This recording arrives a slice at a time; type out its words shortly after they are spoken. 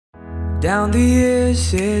Down the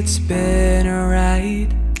years it's been a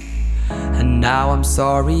ride, and now I'm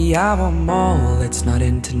sorry I want more, it's not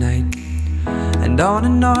in tonight. And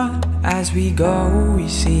on as we go we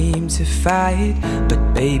seem to fight,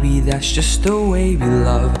 but baby that's just the way we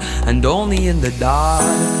love. And only in the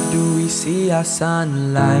dark do we see our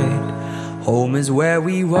sunlight. Home is where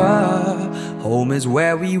we were, home is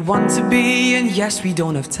where we want to be. And yes, we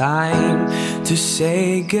don't have time to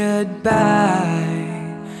say goodbye,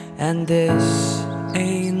 and this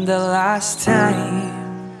ain't the last time.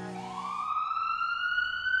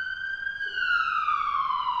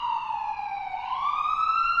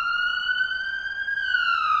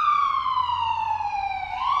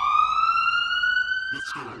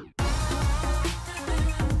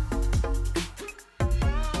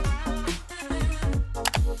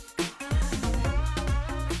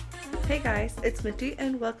 Hey guys, it's Minty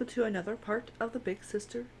and welcome to another part of the Big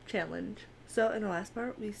Sister Challenge. So in the last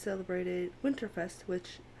part we celebrated Winterfest,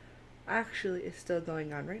 which actually is still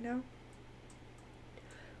going on right now.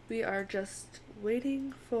 We are just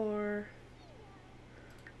waiting for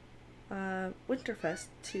Winterfest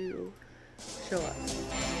to show up.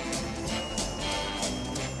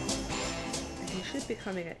 He should be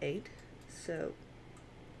coming at 8, so...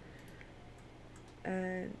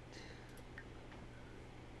 And...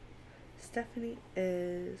 Stephanie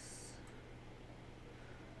is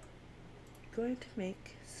going to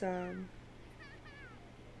make some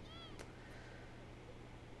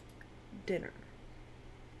dinner.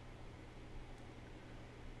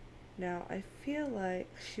 Now, I feel like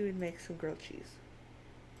she would make some grilled cheese.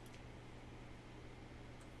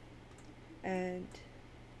 And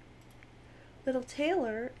little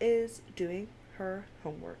Taylor is doing her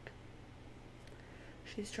homework.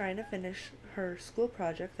 She's trying to finish her school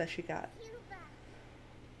project that she got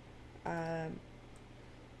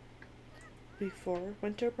before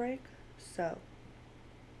winter break, so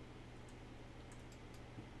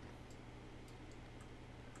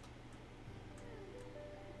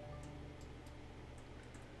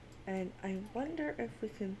and I wonder if we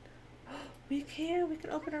can we can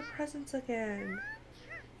open our presents again.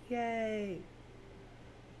 Yay.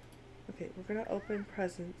 Okay, we're gonna open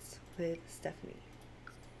presents with Stephanie.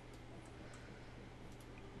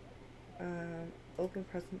 Open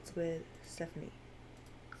presents with Stephanie.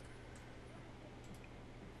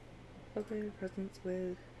 Open presents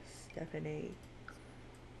with Stephanie.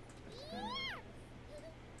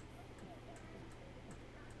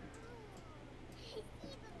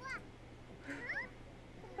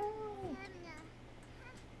 Oh.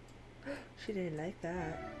 She didn't like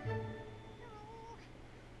that.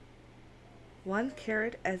 1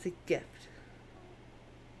 carrot as a gift.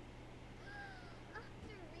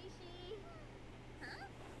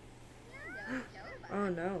 Oh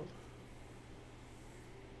no.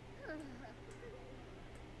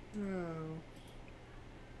 No.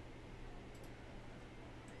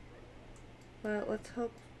 Well, let's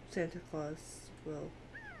hope Santa Claus will...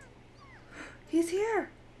 He's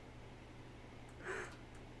here!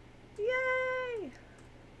 Yay!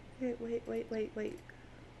 Wait.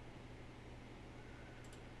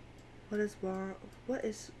 What is wrong? What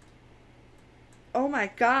is... Oh my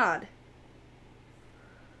god!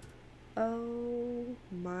 Oh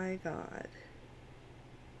my god.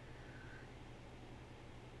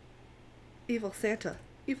 Evil Santa.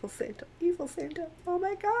 Evil Santa. Evil Santa. Oh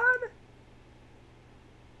my god.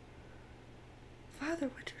 Father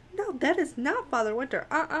Winter. No, that is not Father Winter.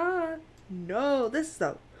 No, this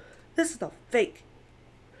is the fake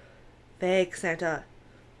Santa.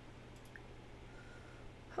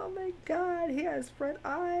 Oh my god, he has red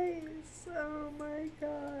eyes. Oh my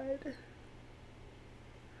god.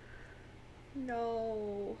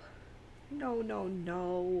 No.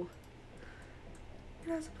 No.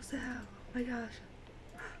 You're not supposed to have. Oh my gosh.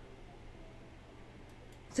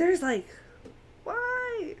 Seriously.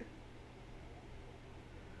 Why?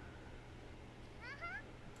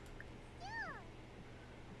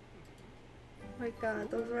 Oh my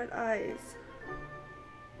god, those red eyes.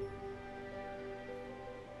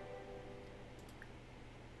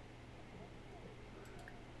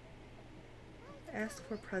 Ask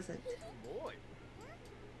for present.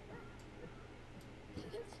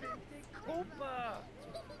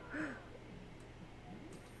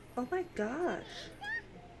 Oh my gosh.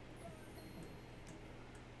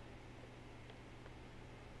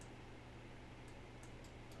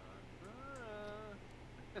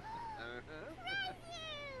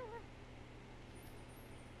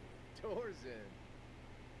 Doors in.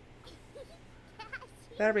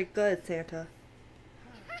 Better be good, Santa.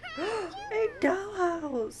 A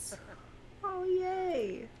dollhouse! Oh,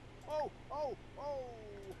 yay! Oh!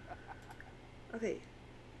 Okay,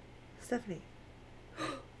 Stephanie.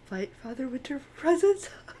 Fight Father Winter for presents?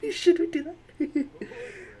 Should we do that?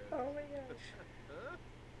 Oh my gosh. Huh?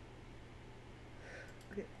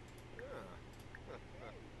 Okay.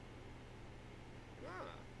 Huh.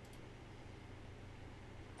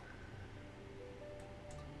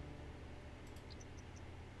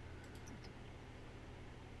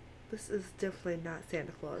 This is definitely not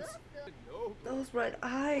Santa Claus. No. Those red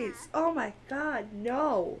eyes. Oh my god,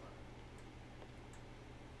 no.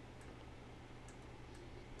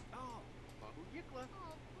 Oh, Bahu Yikla.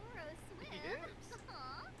 Oh, poor Swim. Yes.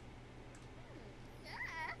 Aw. Yeah.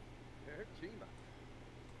 Her Chima.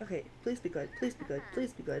 Okay, please be good. Please be good.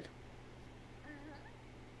 Please be good.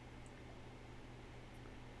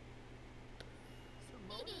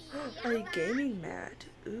 A gaming mat.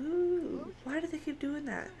 Ooh. Why do they keep doing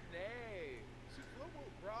that? Nay. Suflomo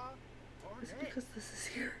bra. Is it because this is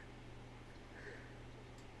here?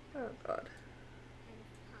 Oh god. And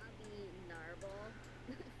Hobby Narble.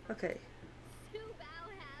 Okay. Subao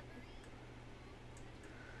Havery.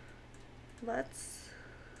 Let's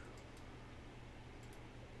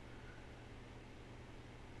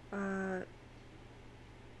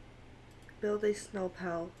build a snow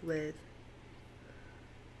pal with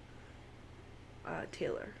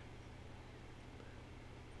Taylor.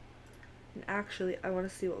 And actually, I want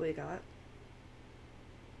to see what we got.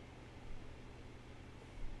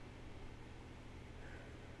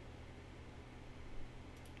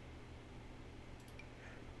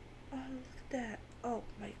 Oh, look at that. Oh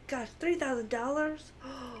my gosh, $3,000?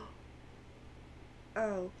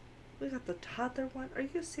 Oh, we got the toddler one. Are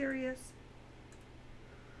you serious?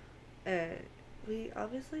 And we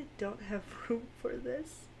obviously don't have room for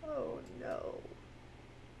this. Oh no.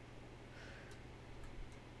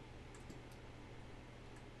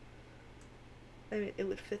 I mean, it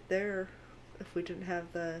would fit there if we didn't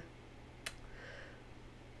have the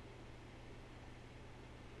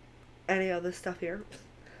any other stuff here.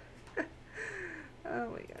 Oh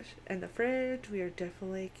my gosh. And the fridge, we are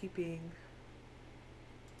definitely keeping.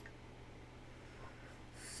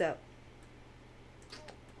 So.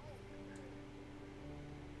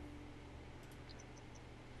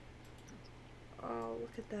 Oh,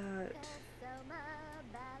 look at that. Soma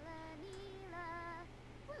Balanila.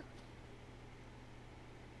 Woo.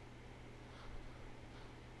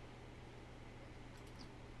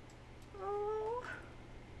 Oh,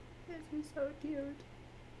 this is so cute.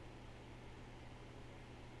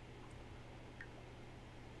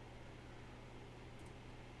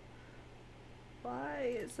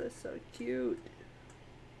 Why is this so cute?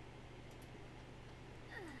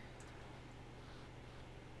 And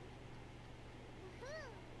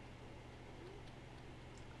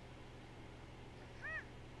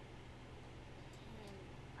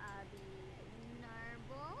Hobby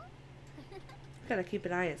Narble. Gotta keep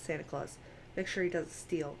an eye on Santa Claus. Make sure he doesn't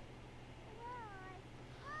steal.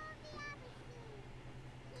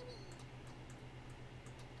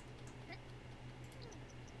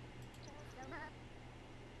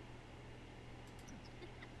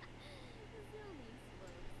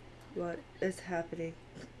 What is happening?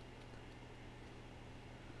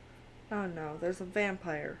 Oh no, there's a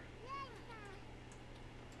vampire.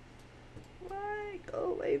 Why?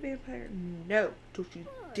 Go away, vampire. No, don't you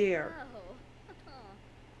dare.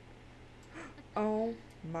 Oh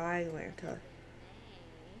my Lanta.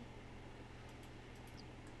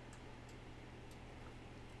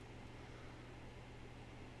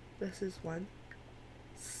 This is one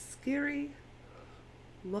scary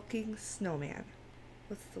looking snowman.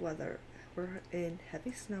 What's the weather? We're in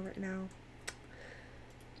heavy snow right now.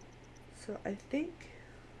 So I think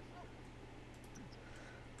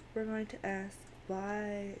we're going to ask,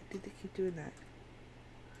 why did they keep doing that?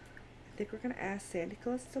 I think we're going to ask Santa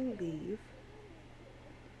Claus to leave.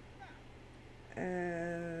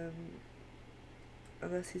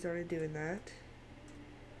 Unless he's already doing that.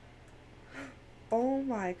 Oh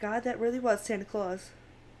my god, that really was Santa Claus.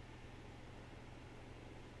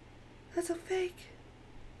 That's a fake.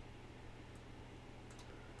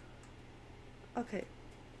 Okay,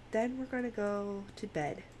 then we're gonna go to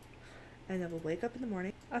bed. And then we'll wake up in the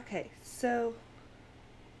morning. Okay, so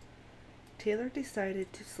Taylor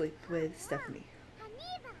decided to sleep with Stephanie.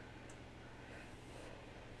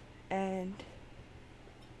 And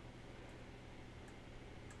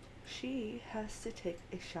she has to take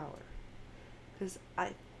a shower. Because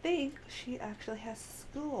I think she actually has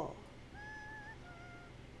school.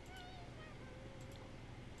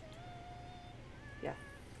 Yeah,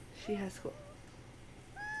 she has school.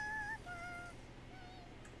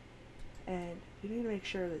 And we need to make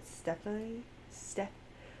sure that Stephanie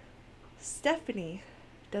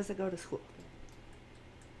doesn't go to school.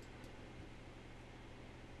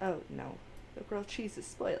 Oh no, the grilled cheese is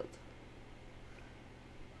spoiled.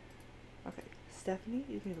 Okay, Stephanie,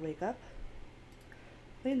 you need to wake up,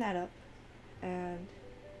 clean that up, and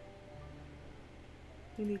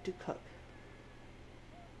you need to cook.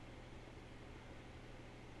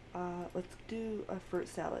 Let's do a fruit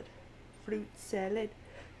salad. Fruit salad.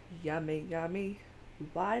 Yummy, yummy.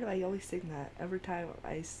 Why do I always sing that every time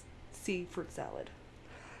I see fruit salad?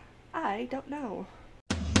 I don't know.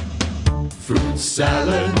 Fruit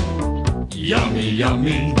salad, yummy,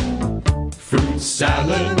 yummy. Fruit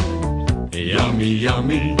salad, yummy,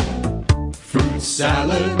 yummy. Fruit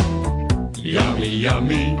salad, yummy,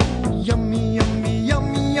 yummy. Yummy, yummy,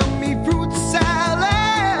 yummy, yummy fruit salad.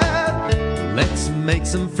 Let's make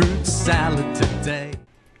some fruit salad today.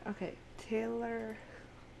 Okay, Taylor.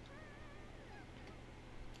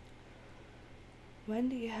 When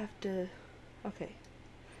do you have to... Okay.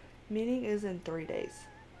 Meeting is in 3 days.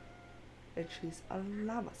 And she's a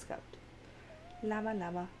llama scout. Llama,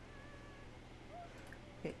 llama.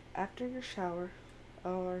 Okay, after your shower,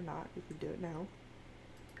 or not, you can do it now.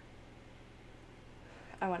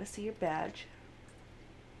 I want to see your badge.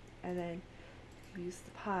 And then use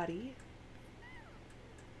the potty.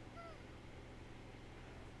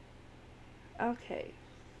 Okay.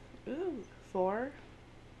 Ooh, 4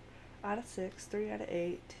 out of 6, 3 out of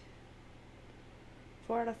 8,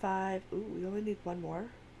 4 out of 5. Ooh, we only need 1 more.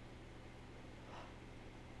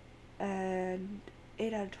 And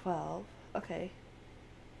 8 out of 12. Okay.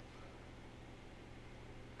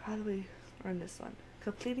 How do we run this one?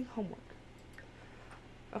 Completing homework.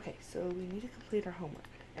 Okay, so we need to complete our homework.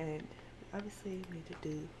 And we obviously need to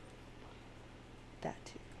do that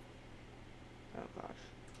too. Oh gosh.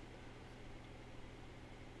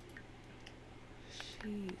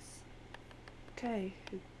 Jeez. Okay,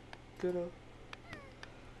 go to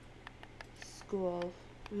school.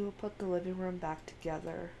 We will put the living room back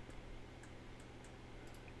together.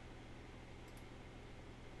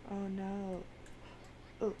 Oh no.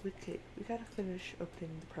 Oh, okay, we gotta finish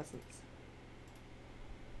opening the presents.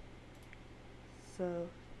 So,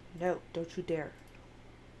 no, don't you dare.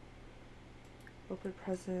 Open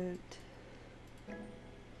present.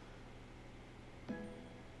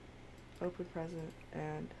 Open present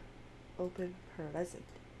and open present.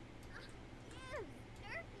 Yes,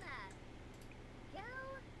 Dirkna. Go,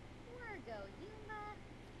 Wargo, Yuma.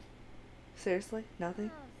 Seriously?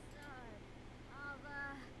 Nothing? Oh,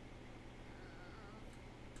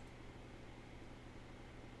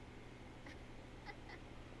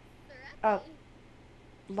 sorry. Ava. Oh.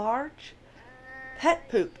 Large pet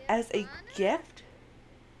poop as a gift?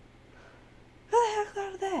 Who the heck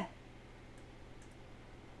thought of that?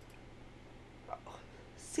 Oh,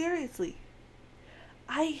 seriously.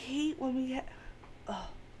 I hate when we get... Oh.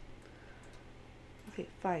 Okay,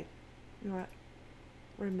 fine. You know what?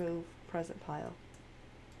 Remove present pile.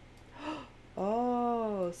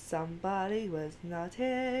 Oh, somebody was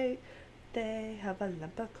naughty. They have a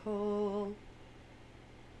lump of coal.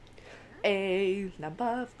 A lump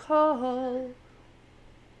of coal.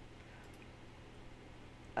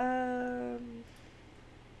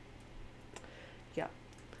 Yeah.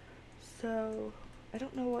 So, I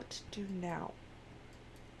don't know what to do now.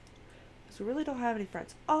 Because we really don't have any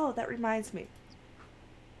friends. Oh, that reminds me.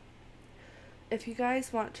 If you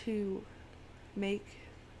guys want to make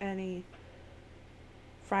any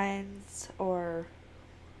friends or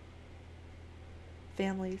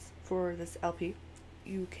families for this LP,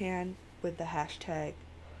 you can with the hashtag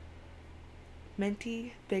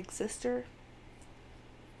Minty Big Sister.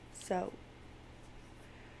 So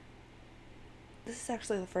this is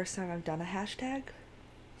actually the first time I've done a hashtag,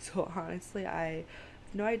 so honestly I have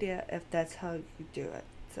no idea if that's how you do it.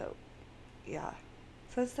 So yeah,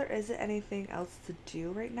 since there isn't anything else to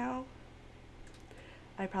do right now,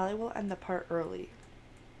 I probably will end the part early.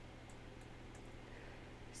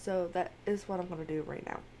 So that is what I'm going to do right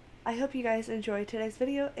now. I hope you guys enjoyed today's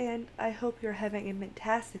video, and I hope you're having a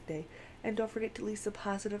fantastic day. And don't forget to leave some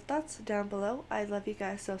positive thoughts down below. I love you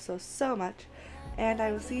guys so much. And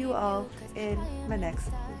I will see you all in my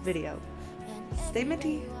next video. Stay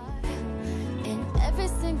minty! In every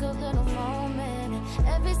single little moment,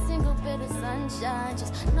 every single bit of sunshine,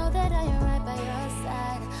 just know that I am right by your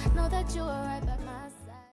side. Know that you are right by